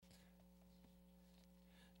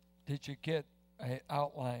Did you get an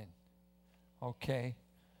outline? Okay.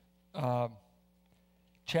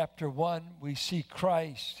 Chapter 1, we see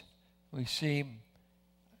Christ. We see him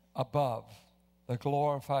above, the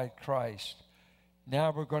glorified Christ.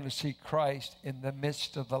 Now we're going to see Christ in the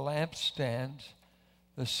midst of the lampstands,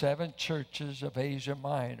 the 7 churches of Asia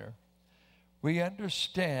Minor. We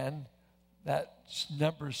understand that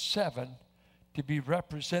number 7 to be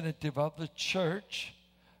representative of the church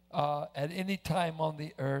at any time on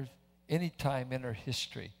the earth, any time in her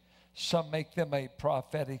history. Some make them a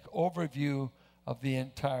prophetic overview of the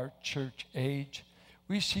entire church age.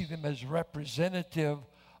 We see them as representative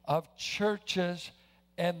of churches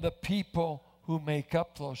and the people who make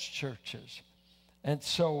up those churches. And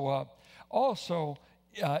so also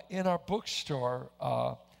in our bookstore,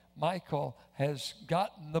 Michael has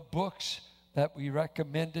gotten the books that we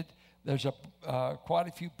recommended. There's quite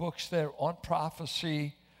a few books there on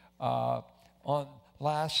prophecy, on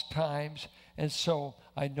last times. And so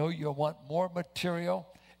I know you'll want more material,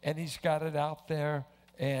 and he's got it out there.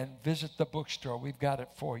 And visit the bookstore. We've got it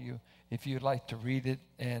for you if you'd like to read it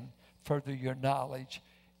and further your knowledge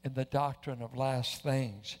in the doctrine of last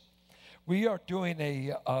things. We are doing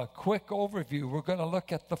a quick overview. We're going to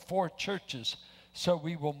look at the 4 churches. So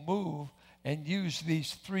we will move and use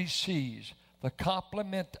these 3 C's, the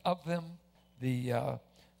compliment of them, the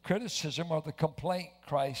criticism or the complaint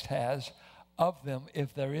Christ has of them,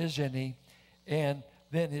 if there is any, and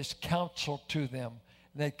then his counsel to them.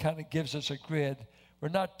 And that kind of gives us a grid. We're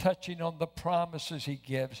not touching on the promises he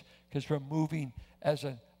gives because we're moving as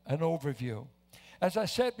an overview. As I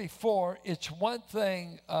said before, it's one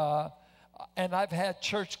thing, and I've had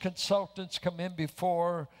church consultants come in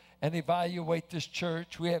before and evaluate this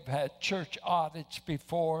church. We have had church audits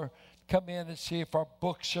before, come in and see if our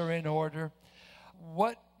books are in order.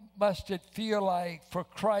 What must it feel like for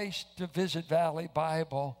Christ to visit Valley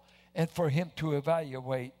Bible and for him to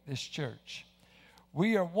evaluate this church?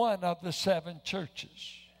 We are one of the 7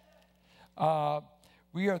 churches.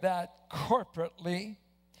 We are that corporately,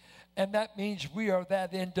 and that means we are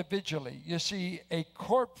that individually. You see, a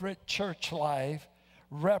corporate church life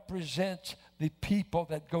represents the people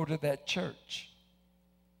that go to that church.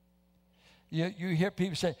 You hear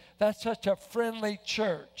people say, that's such a friendly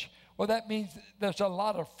church. Well, that means there's a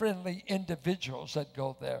lot of friendly individuals that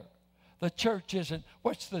go there. The church isn't,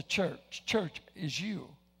 what's the church? Church is you.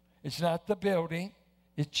 It's not the building,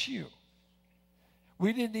 it's you.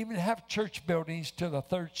 We didn't even have church buildings till the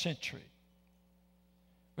 3rd century.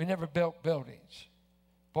 We never built buildings.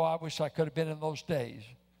 Boy, I wish I could have been in those days.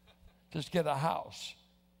 Just get a house,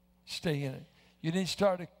 stay in it. You didn't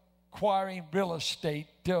start acquiring real estate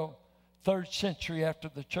till 3rd century after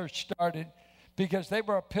the church started, because they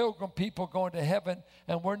were a pilgrim people going to heaven,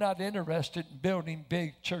 and we're not interested in building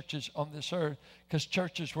big churches on this earth because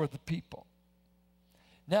churches were the people.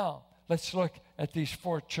 Now, let's look at these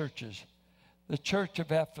 4 churches. The church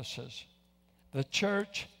of Ephesus, the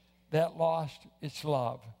church that lost its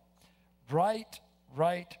love. Right,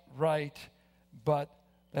 but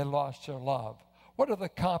they lost their love. What are the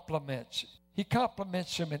compliments? He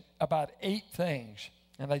compliments them in about 8 things,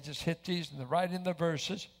 and I just hit these right in the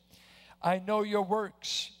verses. I know your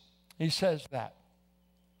works. He says that.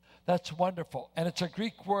 That's wonderful. And it's a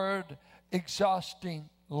Greek word, exhausting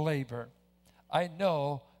labor. I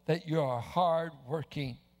know that you're a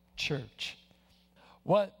hard-working church.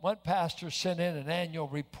 One pastor sent in an annual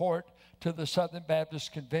report to the Southern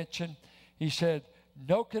Baptist Convention. He said,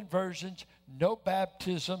 no conversions, no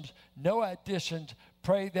baptisms, no additions.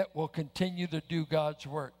 Pray that we'll continue to do God's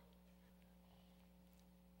work.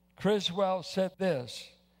 Criswell said this,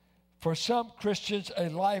 for some Christians, a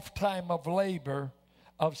lifetime of labor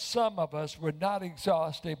of some of us would not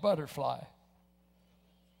exhaust a butterfly.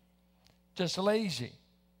 Just lazy.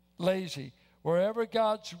 Wherever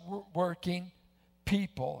God's working,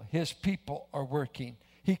 his people are working.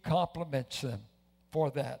 He compliments them for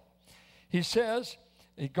that. He says,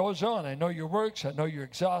 it goes on, I know your works, I know your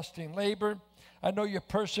exhausting labor, I know your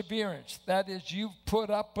perseverance. That is, you've put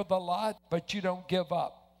up with a lot, but you don't give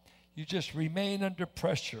up. You just remain under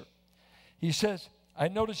pressure. He says, I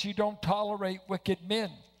notice you don't tolerate wicked men.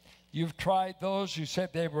 You've tried those who said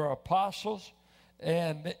they were apostles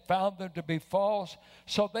and found them to be false.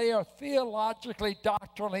 So they are theologically,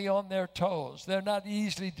 doctrinally on their toes. They're not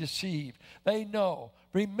easily deceived. They know.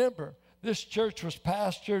 Remember, this church was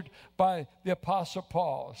pastored by the Apostle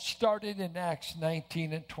Paul, started in Acts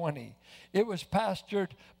 19 and 20. It was pastored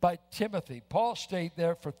by Timothy. Paul stayed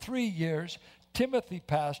there for 3 years. Timothy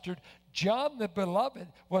pastored. John the Beloved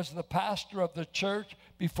was the pastor of the church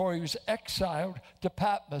before he was exiled to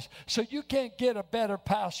Patmos. So you can't get a better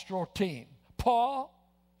pastoral team. Paul,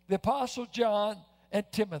 the Apostle John and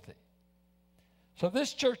Timothy. So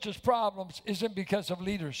this church's problems isn't because of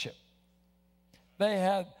leadership. They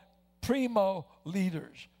had primo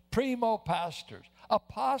leaders, primo pastors,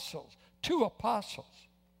 apostles, 2 apostles.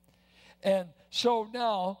 And so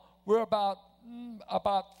now we're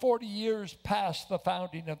about 40 years past the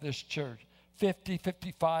founding of this church. 50,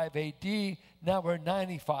 55 AD. Now we're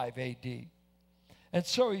 95 AD. And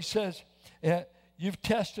so he says, you've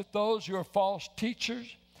tested those who are false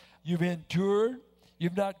teachers. You've endured.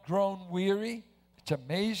 You've not grown weary. It's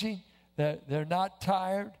amazing that they're not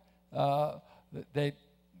tired.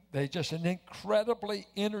 They're just an incredibly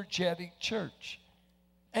energetic church.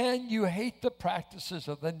 And you hate the practices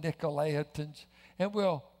of the Nicolaitans. And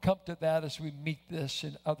we'll come to that as we meet this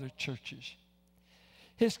in other churches.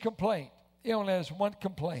 His complaint, he only has one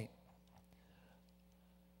complaint.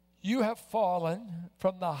 You have fallen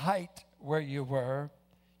from the height where you were.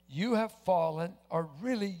 You have fallen, or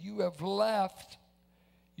really you have left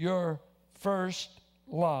your first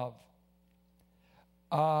love.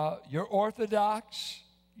 You're orthodox,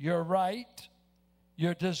 you're right,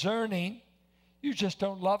 you're discerning. You just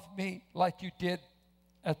don't love me like you did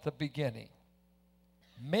at the beginning.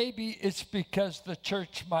 Maybe it's because the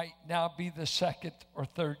church might now be the 2nd or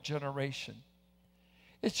 3rd generation.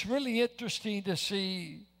 It's really interesting to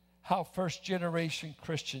see how first-generation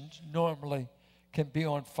Christians normally can be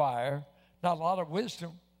on fire. Not a lot of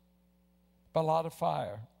wisdom, but a lot of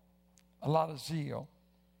fire, a lot of zeal.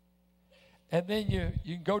 And then you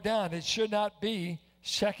can go down. It should not be.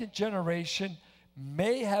 2nd generation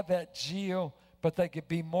may have that zeal, but they could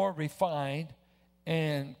be more refined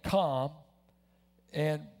and calm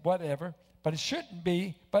and whatever. But it shouldn't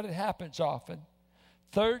be, but it happens often.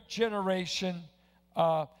 3rd generation,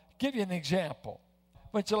 give you an example.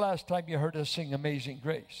 When's the last time you heard us sing Amazing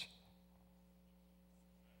Grace?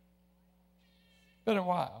 Been a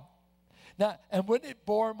while. Now, and wouldn't it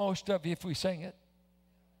bore most of you if we sang it?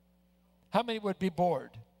 How many would be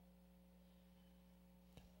bored?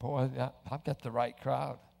 Boy, I've got the right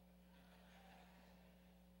crowd.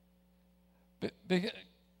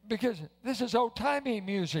 Because this is old-timey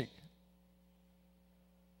music.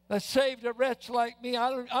 That saved a wretch like me.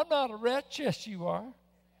 I'm not a wretch. Yes, you are.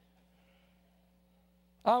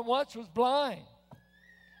 I once was blind.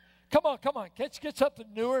 Come on. Can't you get something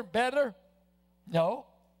newer and better? No.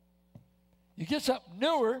 You get something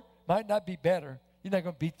newer, might not be better. You're not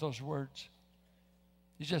going to beat those words.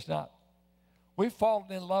 You're just not. We've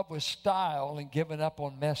fallen in love with style and given up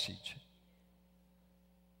on message.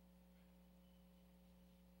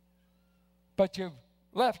 But you've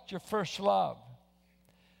left your first love.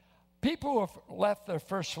 People who have left their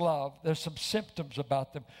first love, there's some symptoms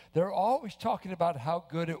about them. They're always talking about how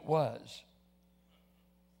good it was.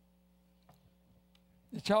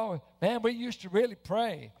 It's always, man, we used to really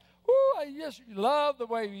pray. Ooh, I just love the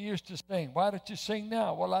way we used to sing. Why don't you sing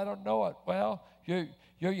now? Well, I don't know it. Well,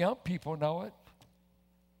 your young people know it.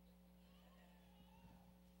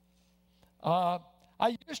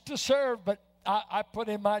 I used to serve, but I put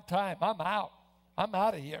in my time. I'm out. I'm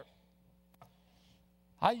out of here.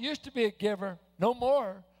 I used to be a giver. No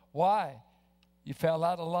more. Why? You fell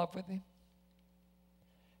out of love with him?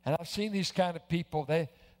 And I've seen these kind of people. They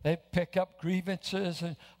pick up grievances,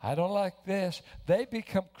 and I don't like this. They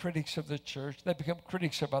become critics of the church. They become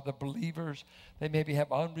critics of other believers. They maybe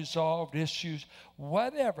have unresolved issues.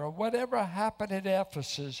 Whatever happened at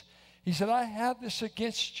Ephesus, he said, I have this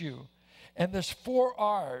against you. And there's 4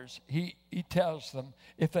 R's, he tells them,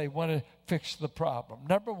 if they want to fix the problem.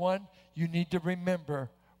 Number 1, you need to remember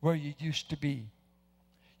where you used to be.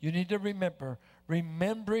 You need to remember.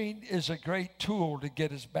 Remembering is a great tool to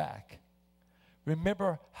get us back.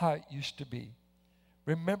 Remember how it used to be.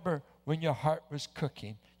 Remember when your heart was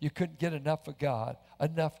cooking. You couldn't get enough of God,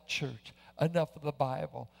 enough church, enough of the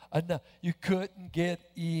Bible, enough. You couldn't get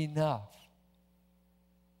enough.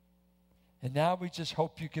 And now we just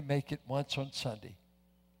hope you can make it once on Sunday.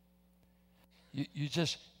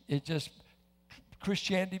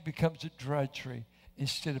 Christianity becomes a drudgery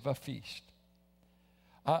instead of a feast.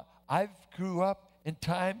 I grew up in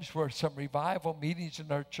times where some revival meetings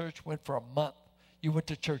in our church went for a month. You went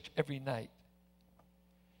to church every night.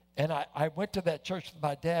 And I went to that church with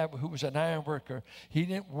my dad, who was an iron worker. He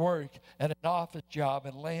didn't work at an office job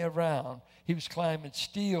and lay around. He was climbing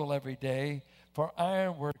steel every day for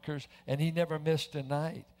iron workers, and he never missed a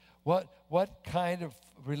night. What kind of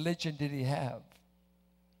religion did he have?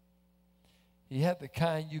 He had the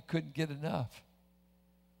kind you couldn't get enough.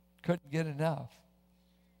 Couldn't get enough.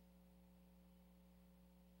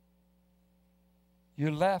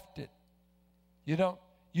 You left it. You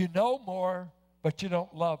know more, but you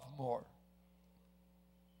don't love more.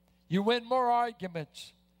 You win more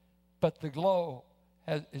arguments, but the glow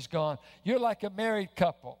is gone. You're like a married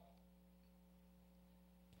couple.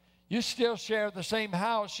 You still share the same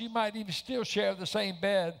house. You might even still share the same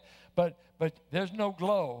bed, but there's no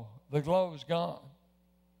glow. The glow is gone.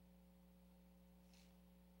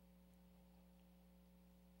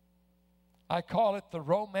 I call it the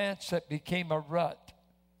romance that became a rut.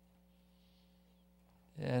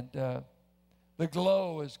 And the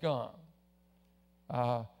glow is gone.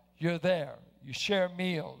 You're there. You share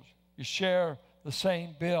meals. You share the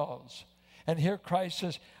same bills. And here Christ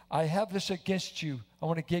says, I have this against you. I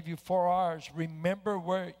want to give you 4 hours. Remember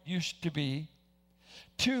where it used to be.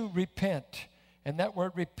 2, repent. And that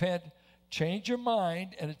word repent, change your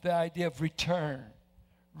mind, and it's the idea of return.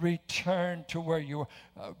 Return to where you were.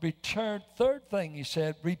 Return. Third thing he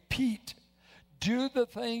said, repeat. Do the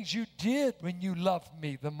things you did when you loved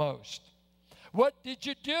me the most. What did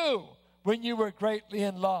you do when you were greatly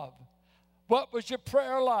in love? What was your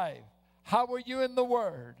prayer life? How were you in the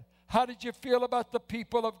Word? How did you feel about the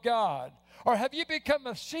people of God? Or have you become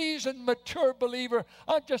a seasoned, mature believer?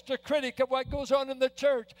 I'm just a critic of what goes on in the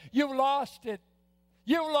church. You lost it.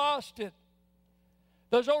 You lost it.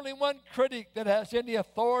 There's only one critic that has any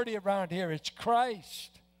authority around here. It's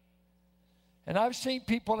Christ. And I've seen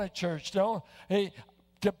people in church, to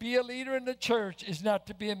be a leader in the church is not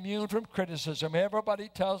to be immune from criticism. Everybody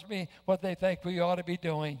tells me what they think we ought to be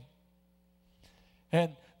doing.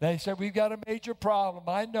 And they said, we've got a major problem.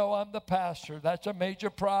 I know I'm the pastor. That's a major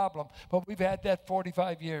problem. But we've had that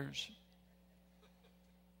 45 years.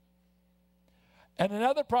 And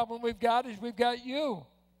another problem we've got is we've got you.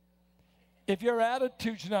 If your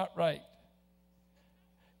attitude's not right,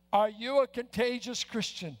 are you a contagious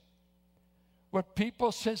Christian? Where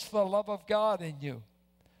people sense the love of God in you,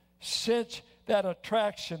 sense that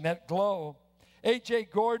attraction, that glow. A.J.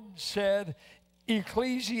 Gordon said,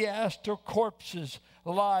 ecclesiastical corpses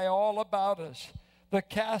lie all about us. The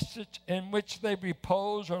caskets in which they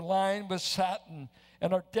repose are lined with satin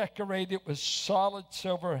and are decorated with solid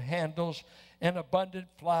silver handles and abundant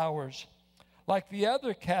flowers. Like the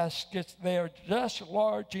other caskets, they are just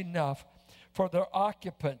large enough for their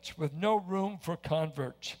occupants with no room for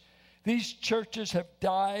converts. These churches have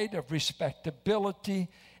died of respectability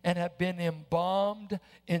and have been embalmed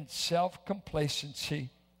in self-complacency.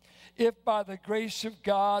 If by the grace of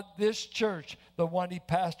God, this church, the one he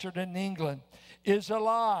pastored in England, is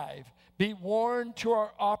alive, be warned to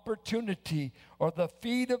our opportunity, or the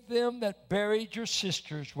feet of them that buried your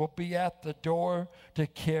sisters will be at the door to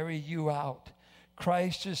carry you out.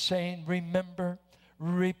 Christ is saying, remember,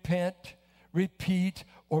 repent, repeat,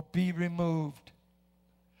 or be removed.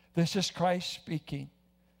 This is Christ speaking.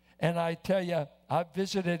 And I tell you, I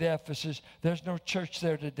visited Ephesus. There's no church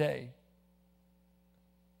there today.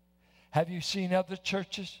 Have you seen other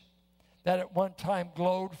churches that at one time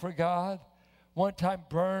glowed for God, one time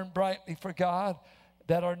burned brightly for God,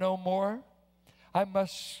 that are no more? I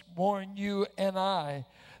must warn you and I,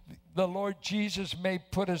 the Lord Jesus may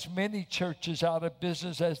put as many churches out of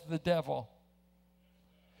business as the devil.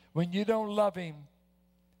 When you don't love him,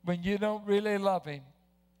 when you don't really love him,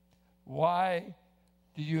 why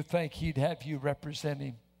do you think he'd have you represent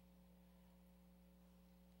him?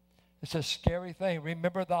 It's a scary thing.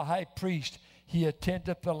 Remember the high priest, he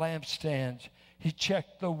attended the lampstands. He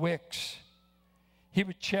checked the wicks. He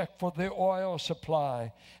would check for the oil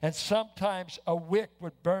supply. And sometimes a wick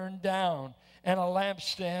would burn down and a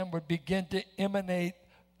lampstand would begin to emanate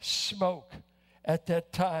smoke. At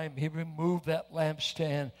that time, he removed that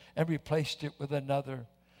lampstand and replaced it with another.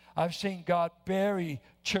 I've seen God bury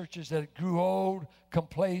churches that grew old,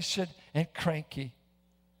 complacent, and cranky.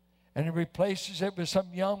 And he replaces it with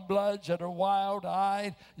some young bloods that are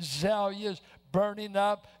wild-eyed, zealous, burning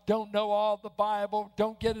up, don't know all the Bible,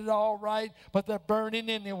 don't get it all right, but they're burning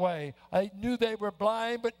anyway. They knew they were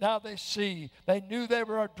blind, but now they see. They knew they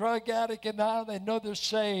were a drug addict, and now they know they're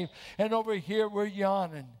saved. And over here, we're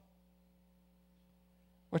yawning.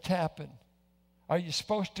 What's happened? Are you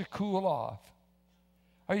supposed to cool off?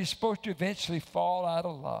 Are you supposed to eventually fall out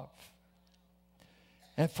of love?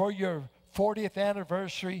 And for your 40th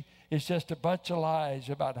anniversary, it's just a bunch of lies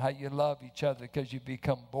about how you love each other because you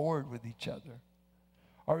become bored with each other.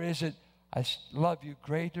 Or is it, I love you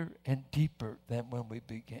greater and deeper than when we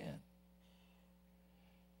began?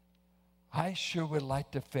 I sure would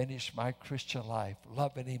like to finish my Christian life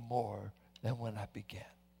loving him more than when I began.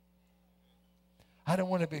 I don't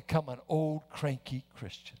want to become an old, cranky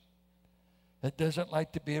Christian that doesn't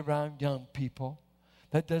like to be around young people,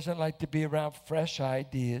 that doesn't like to be around fresh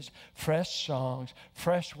ideas, fresh songs,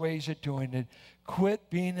 fresh ways of doing it. Quit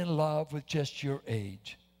being in love with just your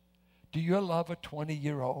age. Do you love a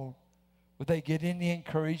 20-year-old? Would they get any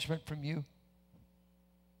encouragement from you?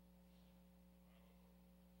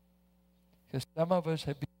 Because some of us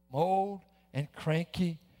have been old and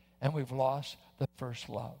cranky, and we've lost the first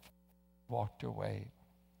love, walked away.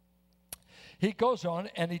 He goes on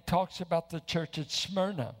and he talks about the church at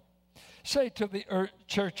Smyrna. Say to the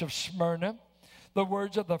church of Smyrna, the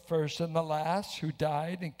words of the first and the last who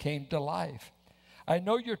died and came to life. I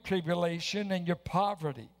know your tribulation and your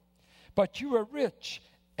poverty, but you are rich,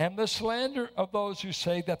 and the slander of those who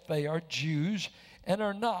say that they are Jews and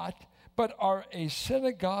are not, but are a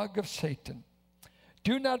synagogue of Satan.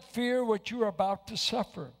 Do not fear what you are about to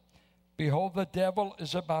suffer. Behold, the devil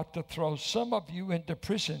is about to throw some of you into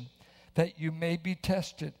prison, that you may be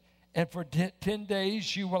tested, and for 10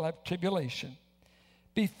 days you will have tribulation.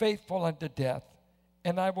 Be faithful unto death,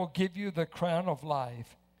 and I will give you the crown of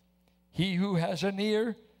life. He who has an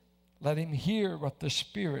ear, let him hear what the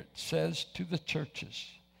Spirit says to the churches.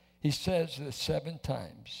 He says this 7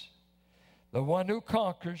 times. The one who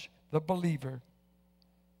conquers, the believer,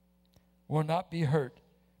 will not be hurt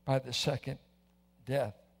by the second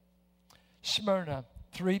death. Smyrna,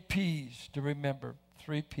 3 P's to remember,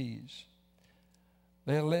 3 P's.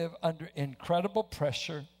 They live under incredible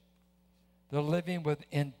pressure. They're living with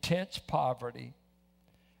intense poverty,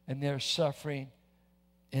 and they're suffering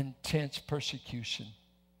intense persecution.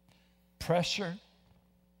 Pressure,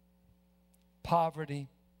 poverty,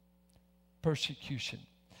 persecution.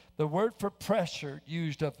 The word for pressure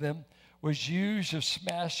used of them was used of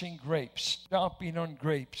smashing grapes, stomping on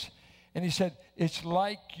grapes. And he said, it's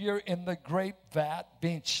like you're in the grape vat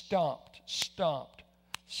being stomped.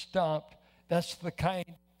 That's the kind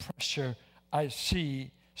of pressure I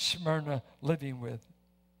see Smyrna living with.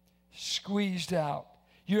 Squeezed out.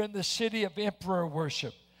 You're in the city of emperor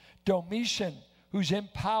worship. Domitian, who's in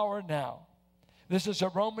power now, this is a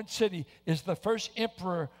Roman city, is the first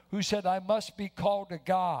emperor who said, I must be called a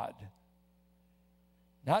god.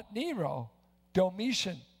 Not Nero,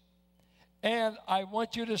 Domitian. And I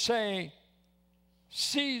want you to say,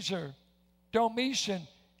 Caesar, Domitian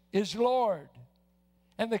is Lord.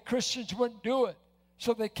 And the Christians wouldn't do it.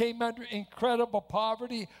 So they came under incredible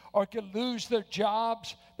poverty or could lose their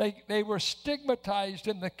jobs. They were stigmatized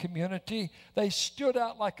in the community. They stood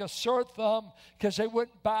out like a sore thumb because they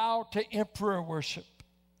wouldn't bow to emperor worship.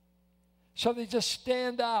 So they just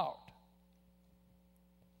stand out.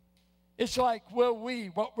 It's like, what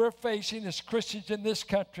we're facing as Christians in this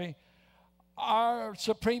country, our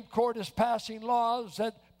Supreme Court is passing laws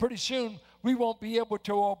that pretty soon we won't be able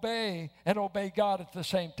to obey and obey God at the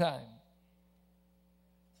same time.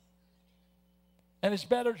 And it's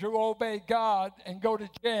better to obey God and go to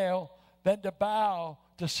jail than to bow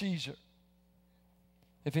to Caesar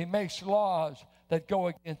if he makes laws that go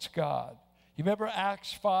against God. You remember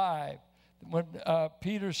Acts 5 when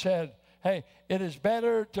Peter said, hey, it is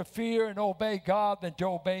better to fear and obey God than to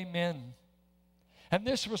obey men. And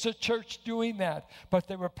this was a church doing that, but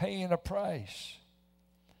they were paying a price.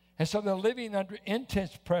 And so they're living under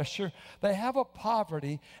intense pressure. They have a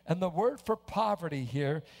poverty, and the word for poverty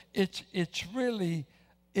here, it's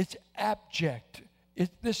abject.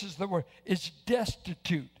 This is the word. It's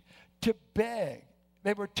destitute, to beg.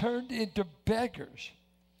 They were turned into beggars.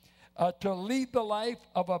 To lead the life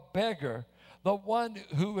of a beggar, the one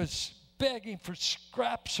who is begging for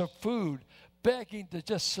scraps of food, begging to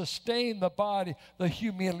just sustain the body, the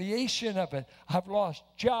humiliation of it. I've lost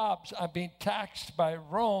jobs. I'm being taxed by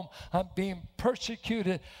Rome. I'm being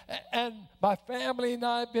persecuted. And my family and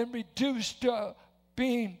I have been reduced to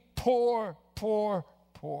being poor.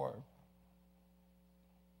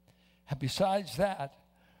 And besides that,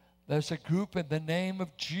 there's a group in the name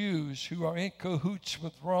of Jews who are in cahoots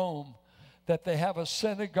with Rome, that they have a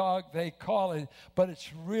synagogue, they call it, but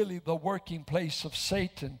it's really the working place of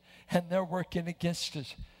Satan. And they're working against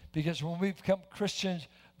us. Because when we become Christians,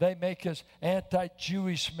 they make us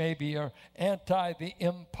anti-Jewish maybe, or anti the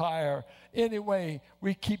empire. Anyway,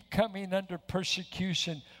 we keep coming under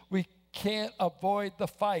persecution. We can't avoid the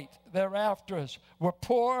fight. They're after us. We're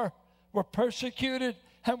poor, we're persecuted,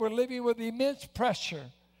 and we're living with immense pressure.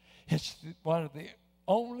 It's one of the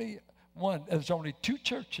only one. There's only 2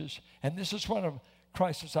 churches, and this is one of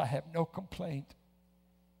Christ says, I have no complaint.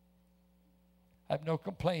 I have no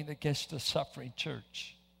complaint against the suffering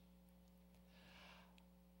church.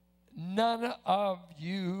 None of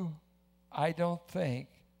you, I don't think,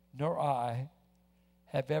 nor I,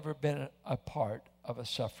 have ever been a part of a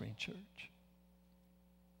suffering church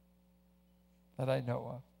that I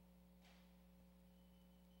know of.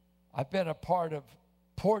 I've been a part of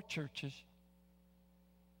poor churches,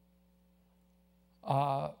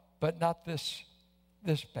 but not this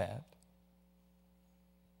bad.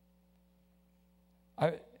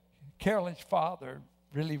 Carolyn's father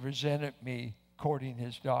really resented me courting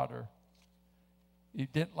his daughter. He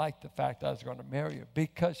didn't like the fact I was going to marry her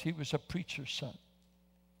because he was a preacher's son.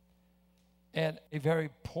 And a very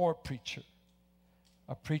poor preacher.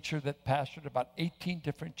 A preacher that pastored about 18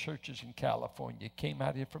 different churches in California. Came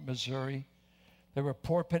out here from Missouri. There were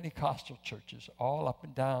poor Pentecostal churches all up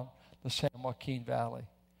and down the San Joaquin Valley.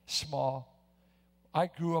 Small. I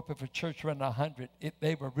grew up if a church ran 100,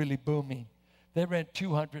 they were really booming. They ran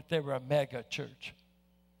 200, they were a mega church.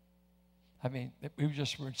 I mean, we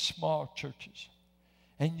just were in small churches.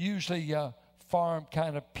 And usually farm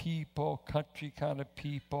kind of people, country kind of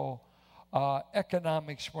people.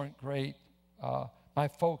 Economics weren't great. My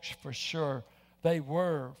folks, for sure, they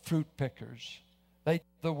were fruit pickers. They did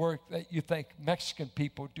the work that you think Mexican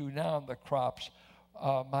people do now in the crops.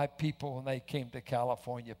 My people, when they came to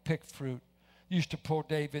California, picked fruit. Used to pull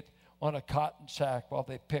David on a cotton sack while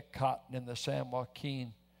they picked cotton in the San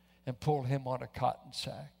Joaquin and pull him on a cotton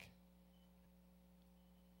sack.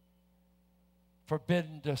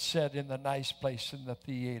 Forbidden to sit in the nice place in the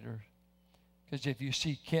theater. Because if you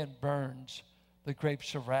see Ken Burns, The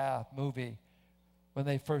Grapes of Wrath movie, when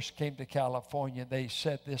they first came to California, they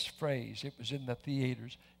said this phrase. It was in the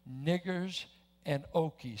theaters. Niggers and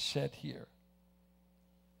Okies sit here.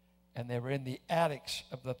 And they were in the attics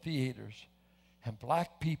of the theaters. And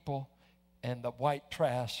black people and the white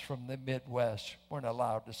trash from the Midwest weren't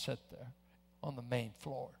allowed to sit there on the main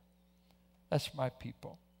floor. That's my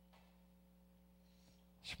people.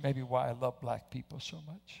 It's maybe why I love black people so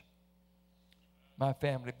much. My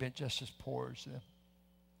family had been just as poor as them.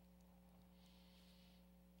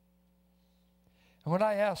 And when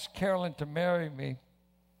I asked Carolyn to marry me,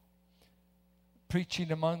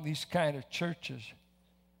 preaching among these kind of churches,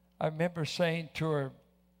 I remember saying to her,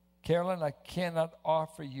 Carolyn, I cannot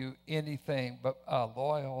offer you anything but a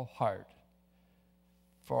loyal heart.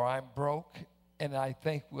 For I'm broke, and I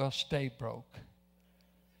think we'll stay broke.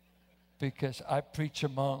 Because I preach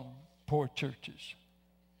among poor churches.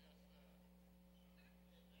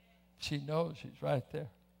 She knows, she's right there.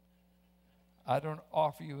 I don't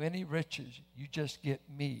offer you any riches. You just get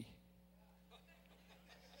me.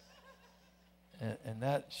 And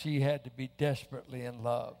that she had to be desperately in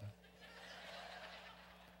love.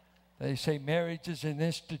 They say marriage is an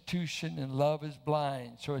institution and love is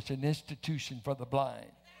blind. So it's an institution for the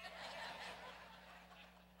blind.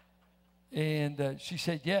 And she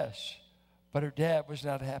said yes. But her dad was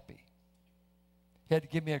not happy. He had to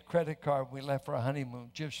give me a credit card when we left for a honeymoon.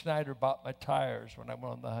 Jim Snyder bought my tires when I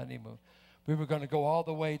went on the honeymoon. We were going to go all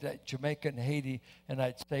the way to Jamaica and Haiti, and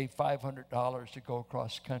I'd save $500 to go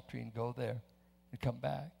across country and go there and come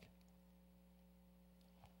back.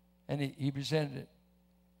 And he resented it.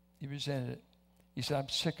 He resented it. He said, I'm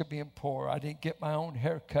sick of being poor. I didn't get my own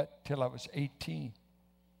haircut till I was 18.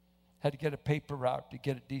 Had to get a paper route to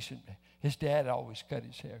get a decent. His dad always cut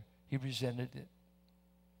his hair. He resented it.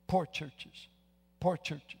 Poor churches. Poor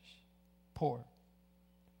churches. Poor.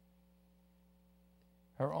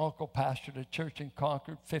 Her uncle pastored a church in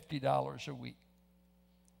Concord, $50 a week.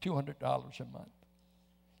 $200 a month.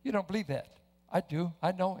 You don't believe that? I do.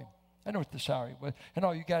 I know him. I know what the salary was. And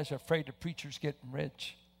all you guys are afraid of preachers getting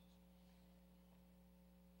rich.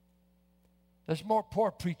 There's more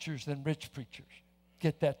poor preachers than rich preachers.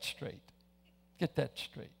 Get that straight. Get that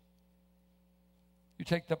straight. You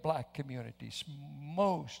take the black communities.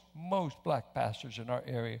 Most black pastors in our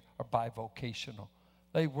area are bivocational.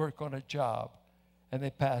 They work on a job and they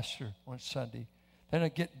pastor on Sunday. They're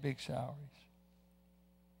not getting big salaries.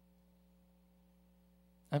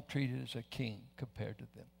 I'm treated as a king compared to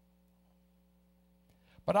them.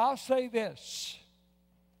 But I'll say this.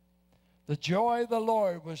 The joy of the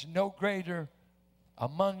Lord was no greater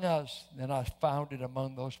among us than I found it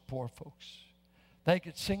among those poor folks. They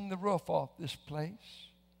could sing the roof off this place.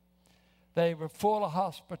 They were full of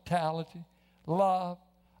hospitality, love,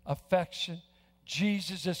 affection.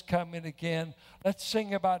 Jesus is coming again. Let's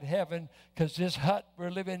sing about heaven, because this hut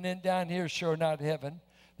we're living in down here is sure not heaven.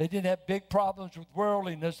 They didn't have big problems with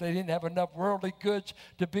worldliness. They didn't have enough worldly goods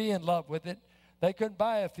to be in love with it. They couldn't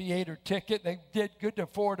buy a theater ticket. They did good to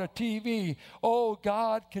afford a TV. Oh,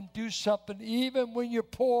 God can do something even when you're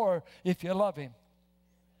poor if you love Him.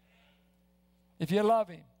 If you love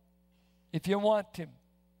Him. If you want Him.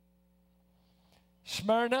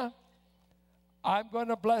 Smyrna, I'm going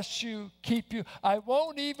to bless you, keep you. I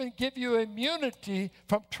won't even give you immunity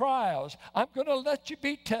from trials. I'm going to let you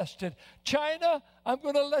be tested. China, I'm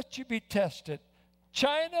going to let you be tested.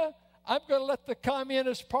 China, I'm going to let the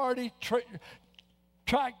Communist Party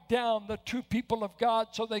track down the true people of God,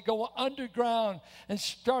 so they go underground and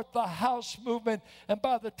start the house movement. And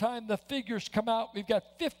by the time the figures come out, we've got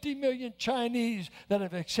 50 million Chinese that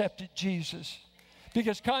have accepted Jesus.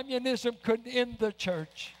 Because communism couldn't end the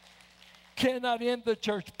church. Cannot end the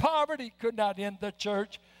church. Poverty could not end the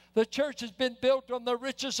church. The church has been built on the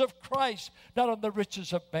riches of Christ, not on the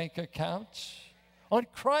riches of bank accounts. On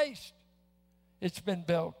Christ, it's been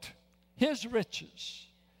built. His riches.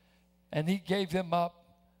 And he gave them up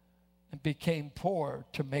and became poor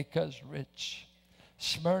to make us rich.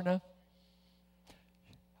 Smyrna,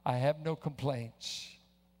 I have no complaints.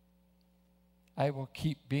 I will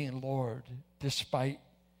keep being Lord despite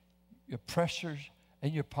your pressures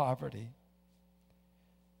and your poverty.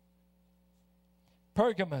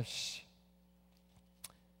 Pergamos,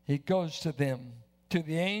 he goes to them, to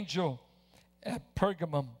the angel at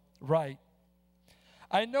Pergamum, write,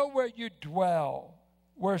 I know where you dwell,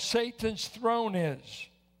 where Satan's throne is.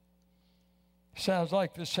 Sounds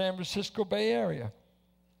like the San Francisco Bay Area.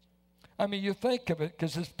 I mean, you think of it,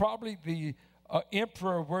 because it's probably the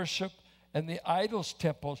emperor worship and the idols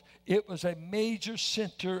temples. It was a major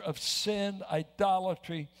center of sin,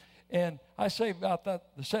 idolatry. And I say about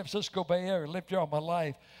that, the San Francisco Bay Area, lived here all my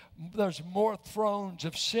life, there's more thrones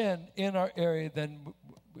of sin in our area than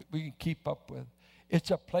we can keep up with.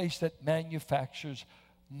 It's a place that manufactures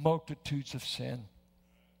multitudes of sin.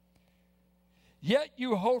 Yet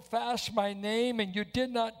you hold fast my name, and you did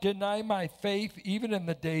not deny my faith, even in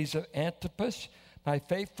the days of Antipas, my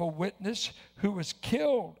faithful witness, who was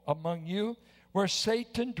killed among you, where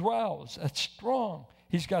Satan dwells. That's strong.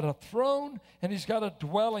 He's got a throne, and he's got a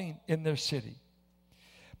dwelling in their city.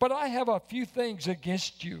 But I have a few things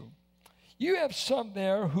against you. You have some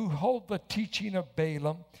there who hold the teaching of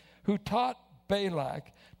Balaam, who taught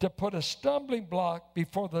Balak to put a stumbling block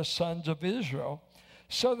before the sons of Israel,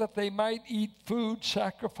 so that they might eat food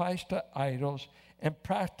sacrificed to idols and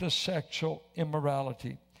practice sexual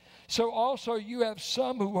immorality. So also you have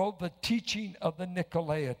some who hold the teaching of the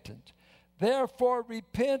Nicolaitans. Therefore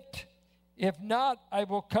repent. If not, I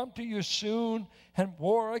will come to you soon and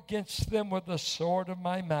war against them with the sword of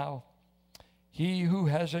my mouth. He who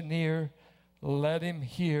has an ear, let him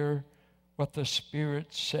hear what the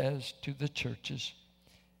Spirit says to the churches.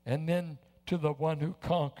 And then to the one who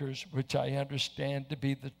conquers, which I understand to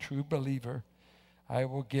be the true believer, I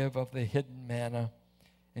will give of the hidden manna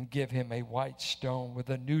and give him a white stone with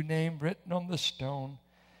a new name written on the stone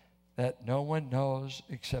that no one knows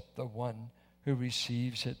except the one who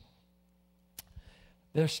receives it.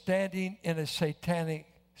 They're standing in a satanic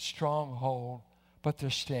stronghold, but they're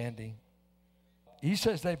standing. He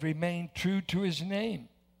says they've remained true to his name.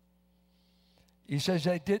 He says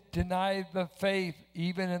they didn't deny the faith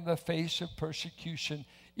even in the face of persecution.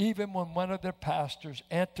 Even when one of their pastors,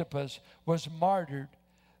 Antipas, was martyred,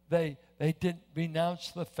 they didn't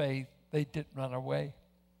renounce the faith. They didn't run away.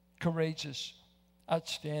 Courageous,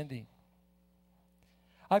 outstanding.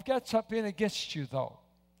 I've got something against you, though.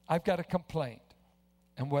 I've got a complaint.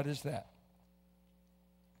 And what is that?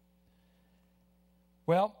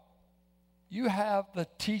 Well, you have the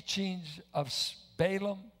teachings of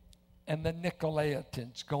Balaam and the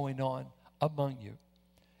Nicolaitans going on among you.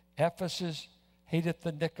 Ephesus hated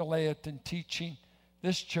the Nicolaitan teaching.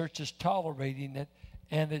 This church is tolerating it,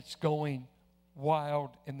 and it's going wild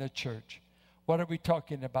in the church. What are we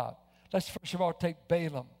talking about? Let's first of all take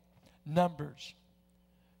Balaam. Numbers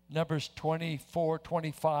 24,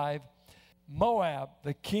 25. Moab,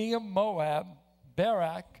 the king of Moab,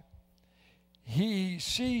 Barak, he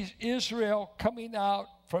sees Israel coming out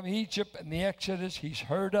from Egypt and the Exodus. He's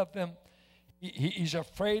heard of them. He's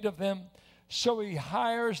afraid of them. So he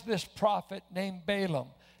hires this prophet named Balaam.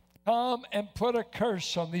 Come and put a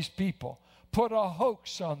curse on these people. Put a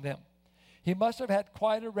hoax on them. He must have had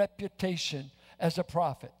quite a reputation as a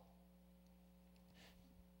prophet.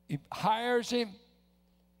 He hires him,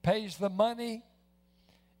 pays the money.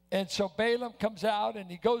 And so Balaam comes out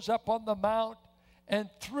and he goes up on the mount, and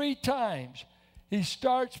 3 times he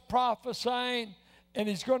starts prophesying, and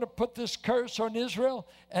he's going to put this curse on Israel.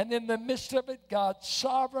 And in the midst of it, God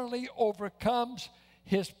sovereignly overcomes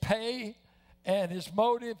his pay and his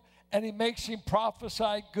motive, and he makes him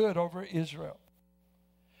prophesy good over Israel.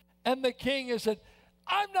 And the king has said,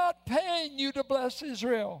 I'm not paying you to bless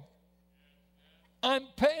Israel. I'm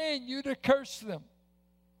paying you to curse them.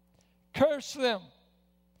 Curse them.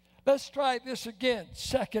 Let's try this again.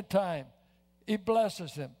 2nd time, he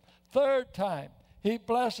blesses them. 3rd time, he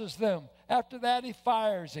blesses them. After that, he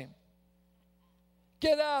fires him.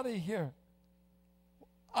 Get out of here.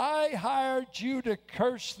 I hired you to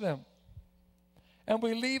curse them. And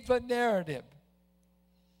we leave the narrative.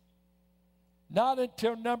 Not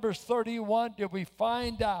until Numbers 31 did we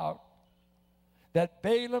find out that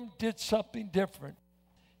Balaam did something different.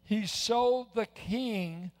 He sold the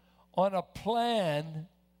king on a plan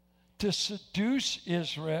to seduce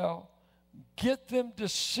Israel, get them to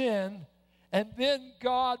sin, and then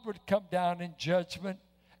God would come down in judgment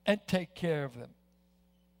and take care of them.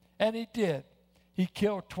 And he did. He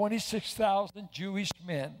killed 26,000 Jewish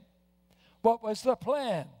men. What was the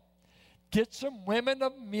plan? Get some women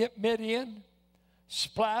of Midian,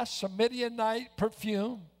 splash some Midianite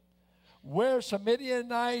perfume, wear some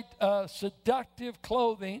Midianite seductive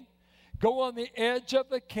clothing, go on the edge of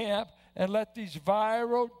the camp, and let these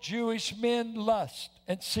viral Jewish men lust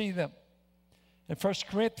and see them. And 1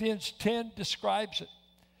 Corinthians 10 describes it.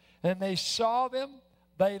 And they saw them,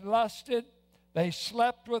 they lusted, they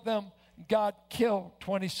slept with them. God killed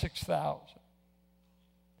 26,000.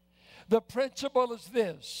 The principle is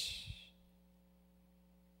this.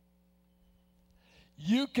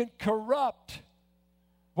 You can corrupt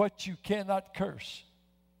what you cannot curse.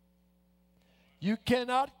 You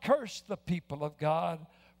cannot curse the people of God,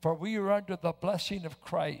 for we are under the blessing of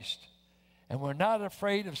Christ. And we're not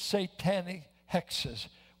afraid of satanic hexes.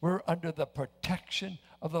 We're under the protection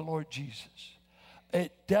of the Lord Jesus.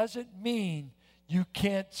 It doesn't mean you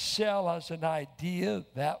can't sell us an idea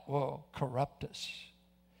that will corrupt us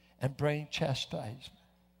and bring chastisement.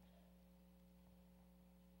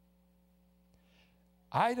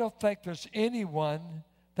 I don't think there's anyone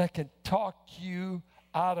that can talk you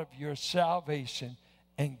out of your salvation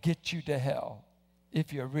and get you to hell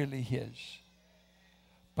if you're really his.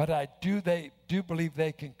 But I do believe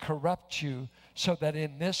they can corrupt you so that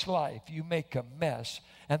in this life you make a mess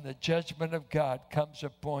and the judgment of God comes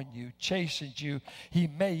upon you, chastens you. He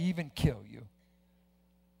may even kill you.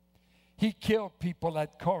 He killed people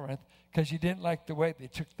at Corinth because he didn't like the way they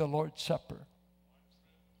took the Lord's Supper.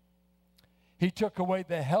 He took away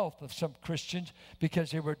the health of some Christians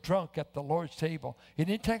because they were drunk at the Lord's table. He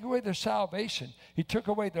didn't take away their salvation. He took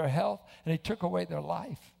away their health and he took away their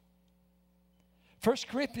life. 1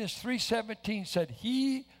 Corinthians 3:17 said,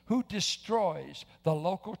 he who destroys the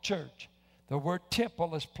local church, the word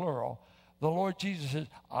temple is plural. The Lord Jesus says,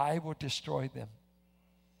 I will destroy them.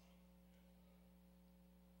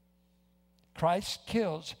 Christ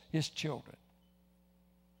kills his children.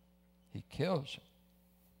 He kills them.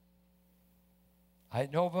 I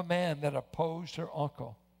know of a man that opposed her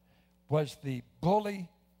uncle, was the bully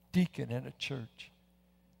deacon in a church,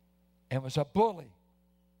 and was a bully,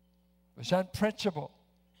 was unprincipled,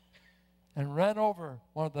 and ran over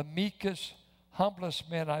one of the meekest, humblest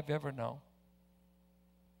men I've ever known.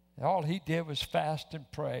 And all he did was fast and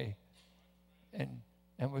pray and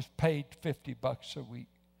was paid $50 a week.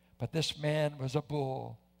 But this man was a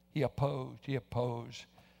bull. He opposed.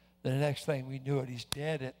 The next thing we knew it, he's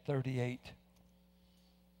dead at 38.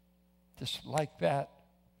 Just like that,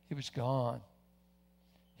 he was gone.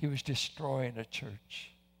 He was destroying a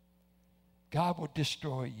church. God will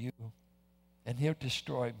destroy you, and he'll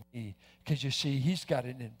destroy me. Because you see, he's got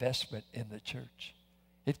an investment in the church.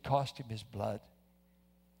 It cost him his blood.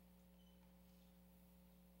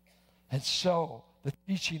 And so, the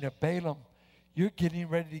teaching of Balaam, you're getting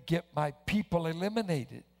ready to get my people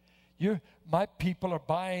eliminated. My people are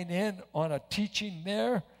buying in on a teaching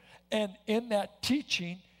there, and in that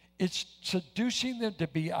teaching, it's seducing them to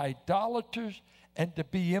be idolaters and to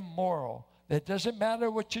be immoral. It doesn't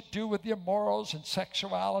matter what you do with your morals and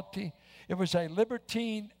sexuality. It was a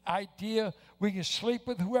libertine idea. We can sleep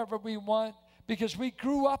with whoever we want because we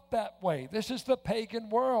grew up that way. This is the pagan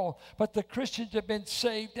world, but the Christians have been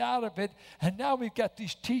saved out of it, and now we've got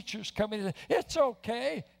these teachers coming in. It's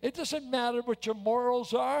okay. It doesn't matter what your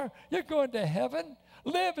morals are. You're going to heaven.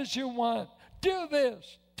 Live as you want. Do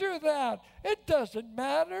this. Do that. It doesn't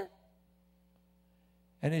matter.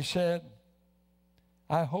 And he said,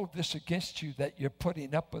 I hold this against you that you're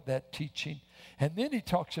putting up with that teaching. And then he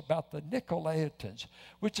talks about the Nicolaitans,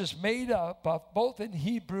 which is made up of both in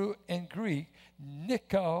Hebrew and Greek.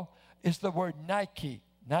 Nico is the word Nike.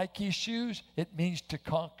 Nike shoes, it means to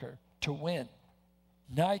conquer, to win.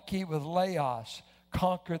 Nike with Laos,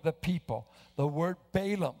 conquer the people. The word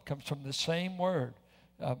Balaam comes from the same word.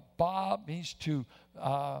 Ba means to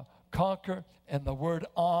conquer, and the word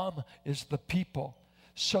Am is the people.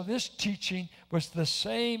 So this teaching was the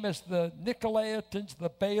same as the Nicolaitans,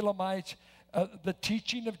 the Balaamites, the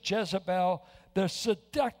teaching of Jezebel, the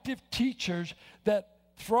seductive teachers that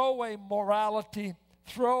throw away morality,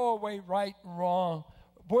 throw away right and wrong,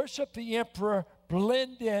 worship the emperor,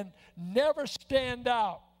 blend in, never stand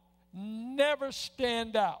out. Never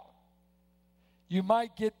stand out. You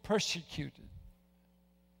might get persecuted.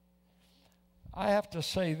 I have to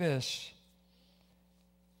say this.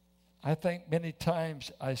 I think many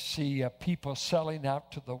times I see people selling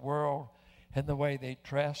out to the world in the way they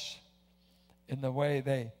dress, in the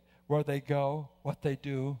way where they go, what they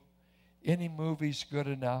do. Any movie's good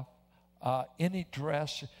enough. Any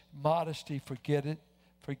dress, modesty, forget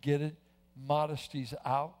it. Modesty's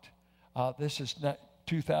out. This is not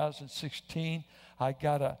 2016. I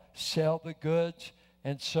got to sell the goods.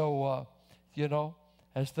 And so,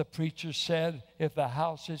 as the preacher said, if the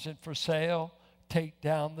house isn't for sale, take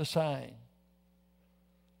down the sign.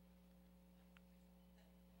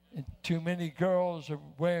 And too many girls are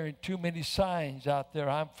wearing too many signs out there.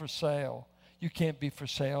 I'm for sale. You can't be for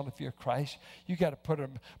sale if you're Christ. You got to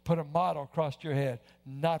put a motto across your head.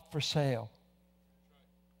 Not for sale.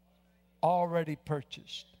 Already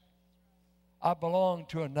purchased. I belong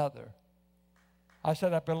to another. I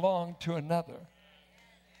said I belong to another.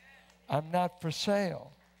 I'm not for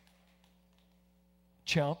sale.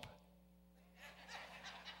 Chump.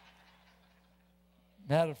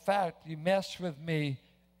 Matter of fact, you mess with me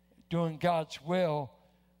doing God's will,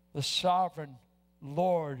 the sovereign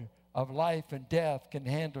Lord of life and death can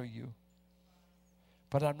handle you.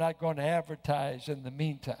 But I'm not going to advertise in the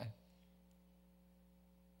meantime.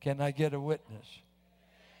 Can I get a witness?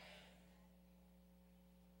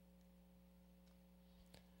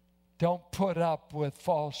 Don't put up with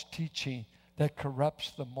false teaching that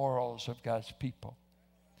corrupts the morals of God's people.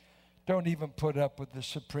 Don't even put up with the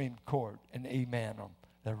Supreme Court and amen them.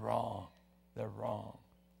 They're wrong. They're wrong.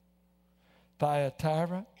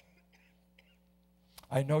 Thyatira,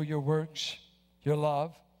 I know your works, your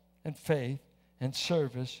love and faith and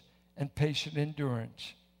service and patient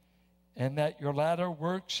endurance, and that your latter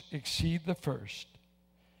works exceed the first.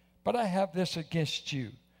 But I have this against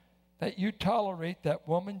you, that you tolerate that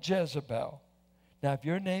woman Jezebel. Now, if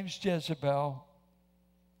your name's Jezebel,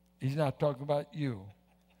 he's not talking about you.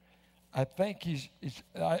 I think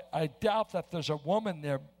I doubt that there's a woman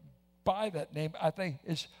there by that name. I think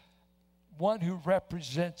it's one who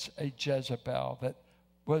represents a Jezebel that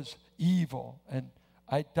was evil and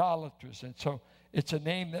idolatrous. And so it's a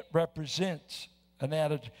name that represents an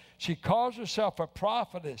attitude. She calls herself a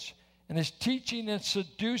prophetess and is teaching and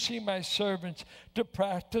seducing my servants to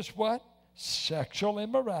practice what? Sexual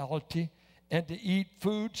immorality and to eat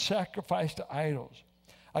food sacrificed to idols.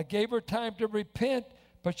 I gave her time to repent,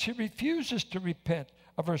 but she refuses to repent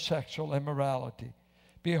of her sexual immorality.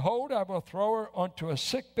 Behold, I will throw her onto a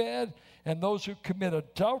sick bed, and those who commit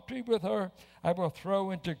adultery with her I will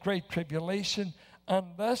throw into great tribulation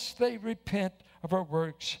unless they repent of her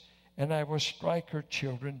works, and I will strike her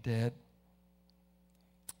children dead.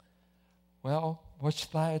 Well, what's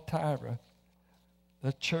Thyatira?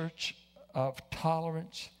 The church of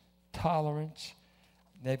tolerance.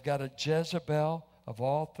 They've got a Jezebel of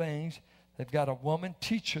all things. They've got a woman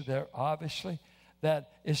teacher there, obviously,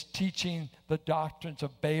 that is teaching the doctrines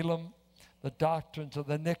of Balaam, the doctrines of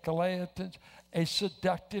the Nicolaitans, a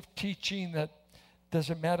seductive teaching that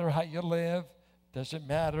doesn't matter how you live, doesn't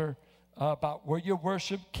matter about where you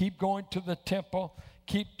worship, keep going to the temple,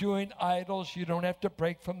 keep doing idols. You don't have to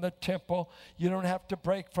break from the temple. You don't have to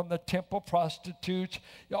break from the temple prostitutes.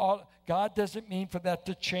 God doesn't mean for that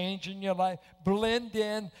to change in your life. Blend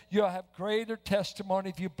in. You'll have greater testimony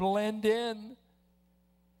if you blend in.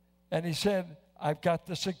 And he said, I've got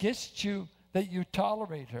this against you that you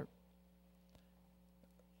tolerate her.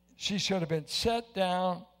 She should have been set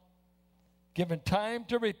down, given time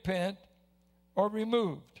to repent, or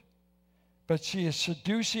removed. But she is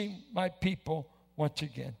seducing my people once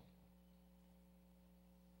again.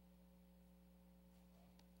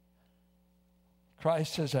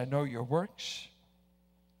 Christ says, I know your works.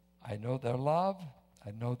 I know their love.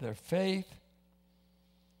 I know their faith.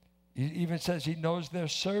 He even says he knows their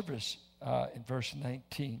service in verse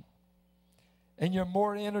 19. And you're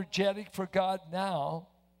more energetic for God now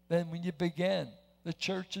than when you began. The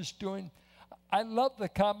church is doing. I love the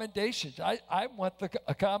commendations. I want the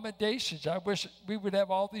commendations. I wish we would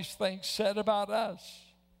have all these things said about us.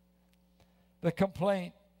 The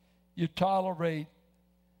complaint, you tolerate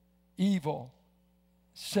evil,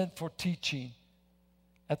 sinful teaching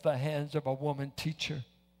at the hands of a woman teacher.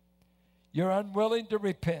 You're unwilling to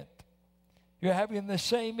repent. You're having the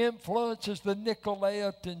same influence as the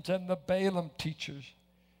Nicolaitans and the Balaam teachers.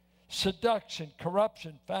 Seduction,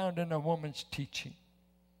 corruption found in a woman's teaching.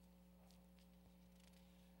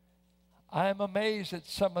 I am amazed at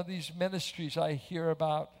some of these ministries I hear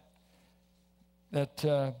about that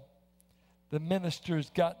the minister has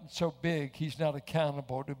gotten so big he's not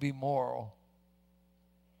accountable to be moral.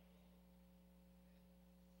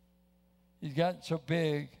 He's gotten so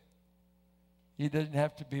big he doesn't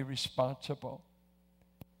have to be responsible.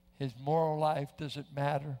 His moral life doesn't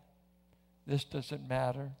matter. This doesn't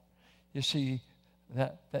matter. You see,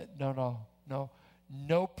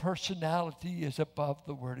 no personality is above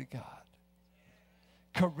the Word of God.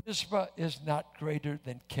 Charisma is not greater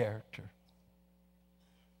than character.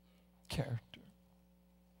 Character.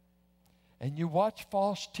 And you watch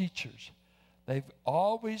false teachers. They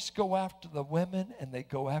always go after the women and they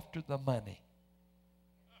go after the money.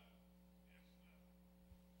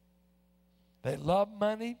 They love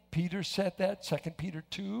money. Peter said that, 2 Peter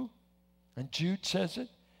 2. And Jude says it.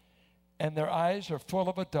 And their eyes are full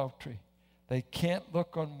of adultery. They can't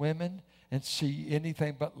look on women and see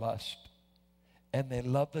anything but lust. And they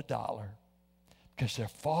love the dollar because they're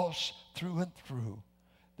false through and through.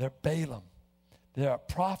 They're Balaam. They're a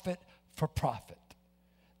prophet for profit.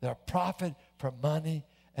 They're a prophet for money,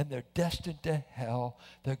 and they're destined to hell.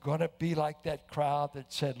 They're going to be like that crowd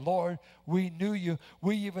that said, Lord, we knew you.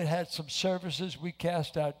 We even had some services. We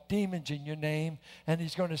cast out demons in your name. And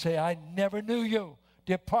he's going to say, I never knew you.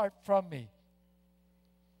 Depart from me.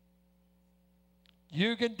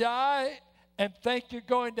 You can die and think you're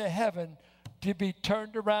going to heaven to be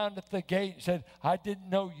turned around at the gate and said, I didn't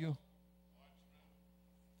know you.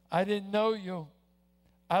 I didn't know you.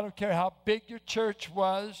 I don't care how big your church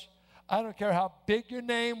was. I don't care how big your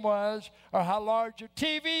name was or how large your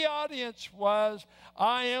TV audience was.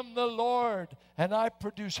 I am the Lord, and I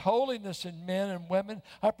produce holiness in men and women.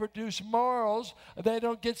 I produce morals. They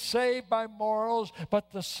don't get saved by morals,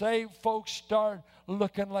 but the saved folks start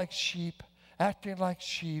looking like sheep, acting like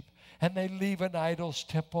sheep, and they leave an idol's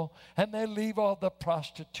temple, and they leave all the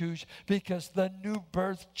prostitutes because the new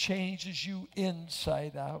birth changes you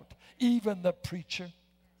inside out. Even the preacher.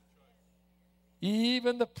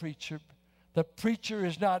 Even the preacher. The preacher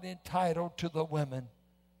is not entitled to the women.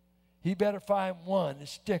 He better find one and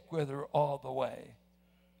stick with her all the way.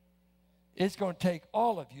 It's going to take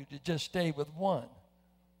all of you to just stay with one.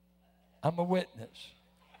 I'm a witness.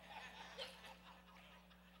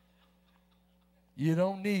 You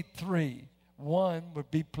don't need three. One would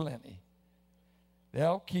be plenty.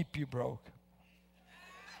 They'll keep you broke.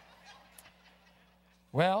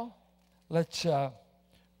 Well, let's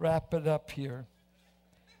wrap it up here.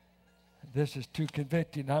 This is too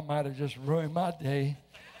convicting. I might have just ruined my day.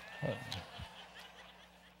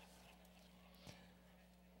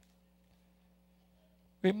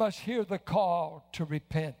 We must hear the call to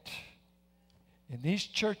repent. In these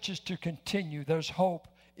churches to continue, there's hope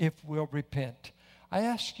if we'll repent. I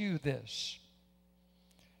ask you this.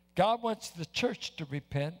 God wants the church to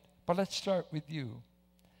repent, but let's start with you.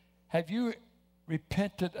 Have you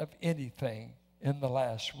repented of anything in the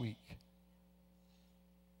last week?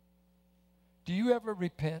 Do you ever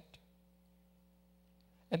repent?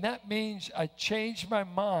 And that means I changed my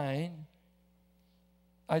mind.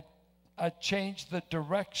 I changed the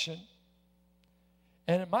direction.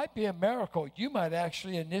 And it might be a miracle. You might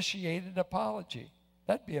actually initiate an apology.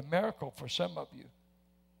 That'd be a miracle for some of you.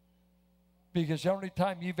 Because the only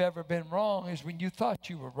time you've ever been wrong is when you thought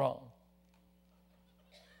you were wrong.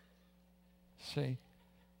 See?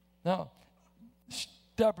 No.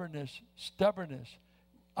 Stubbornness.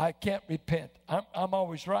 I can't repent. I'm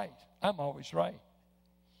always right. I'm always right.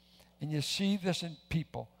 And you see this in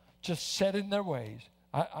people just set in their ways.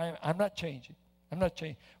 I'm not changing. I'm not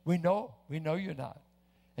changing. We know you're not.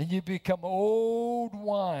 And you become old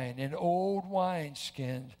wine in old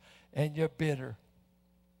wineskins, and you're bitter.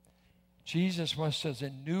 Jesus wants us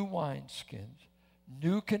in new wineskins,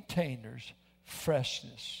 new containers,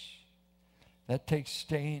 freshness. That takes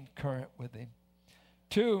staying current with him.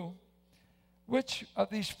 2, which of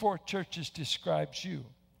these 4 churches describes you?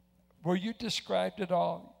 Were you described at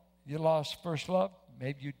all? You lost first love?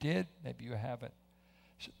 Maybe you did, maybe you haven't.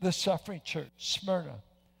 The suffering church, Smyrna,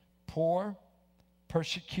 poor,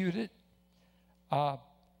 persecuted.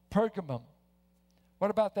 Pergamum,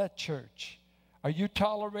 what about that church? Are you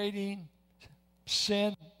tolerating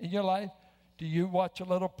sin in your life? Do you watch a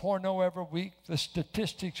little porno every week? The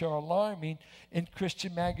statistics are alarming in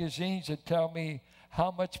Christian magazines that tell me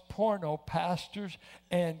how much porno pastors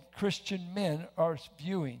and Christian men are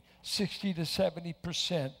viewing. 60 to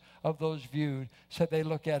 70% of those viewed said they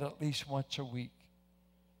look at least once a week.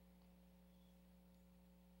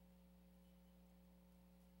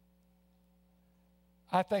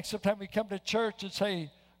 I think sometimes we come to church and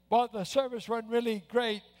say, well, the service wasn't really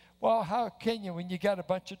great. Well, how can you when you got a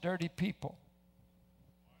bunch of dirty people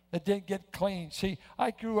that didn't get clean? See,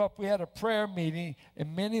 I grew up, we had a prayer meeting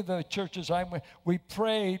in many of the churches I went. We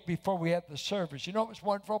prayed before we had the service. You know what was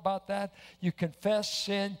wonderful about that? You confessed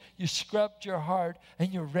sin, you scrubbed your heart,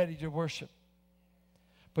 and you're ready to worship.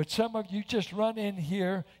 But some of you just run in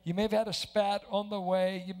here. You may have had a spat on the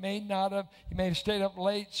way. You may not have. You may have stayed up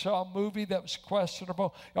late, saw a movie that was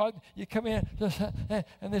questionable. You come in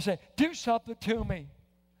and they say, do something to me.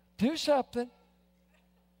 Do something.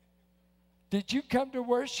 Did you come to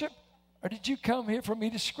worship or did you come here for me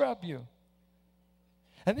to scrub you?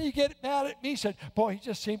 And then you get mad at me, said, boy, he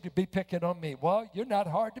just seemed to be picking on me. Well, you're not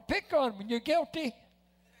hard to pick on when you're guilty.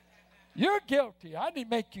 You're guilty. I didn't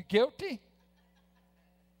make you guilty.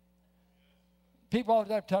 People all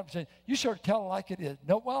the time say, you sort of tell it like it is.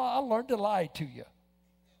 No, well, I learned to lie to you.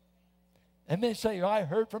 And they say, I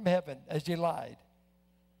heard from heaven as you lied.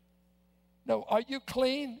 No, are you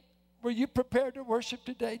clean? Were you prepared to worship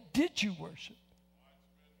today? Did you worship?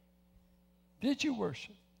 Did you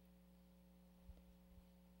worship?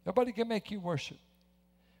 Nobody can make you worship.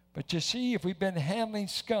 But you see, if we've been handling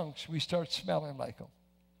skunks, we start smelling like them.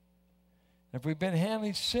 If we've been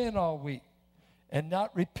handling sin all week and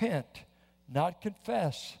not repent, not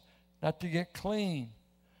confess, not to get clean.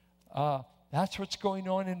 That's what's going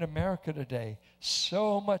on in America today.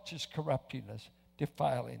 So much is corrupting us,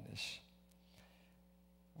 defiling us.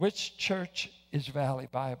 Which church is Valley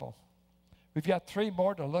Bible? We've got 3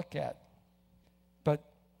 more to look at. But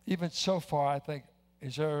even so far, I think,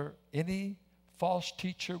 is there any false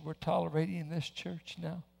teacher we're tolerating in this church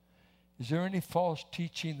now? Is there any false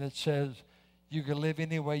teaching that says you can live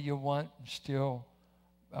any way you want and still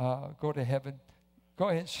go to heaven? Go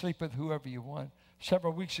ahead and sleep with whoever you want.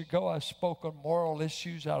 Several weeks ago, I spoke on moral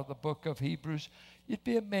issues out of the book of Hebrews. You'd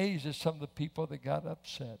be amazed at some of the people that got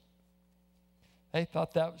upset. They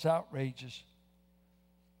thought that was outrageous.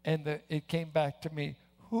 And it came back to me,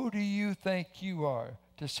 who do you think you are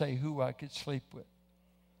to say who I could sleep with?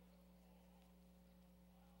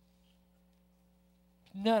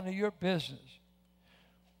 None of your business.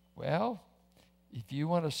 Well, if you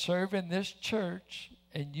want to serve in this church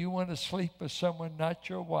and you want to sleep with someone not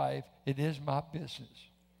your wife, it is my business.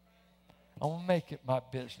 I'm going to make it my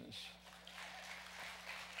business.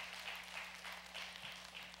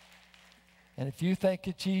 And if you think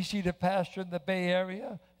it's easy to pastor in the Bay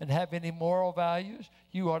Area and have any moral values,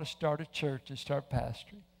 you ought to start a church and start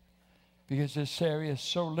pastoring. Because this area is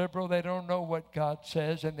so liberal, they don't know what God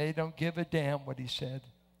says, and they don't give a damn what he said.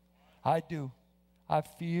 I do. I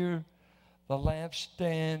fear the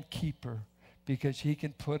lampstand keeper because he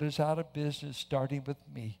can put us out of business, starting with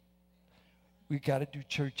me. We got to do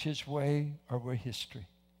church his way or we're history.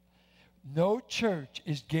 No church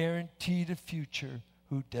is guaranteed a future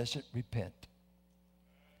who doesn't repent.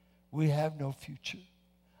 We have no future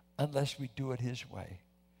unless we do it his way.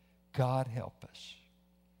 God help us.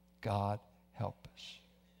 God help us.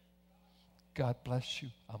 God bless you.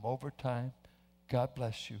 I'm over time. God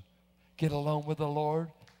bless you. Get along with the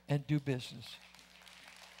Lord and do business.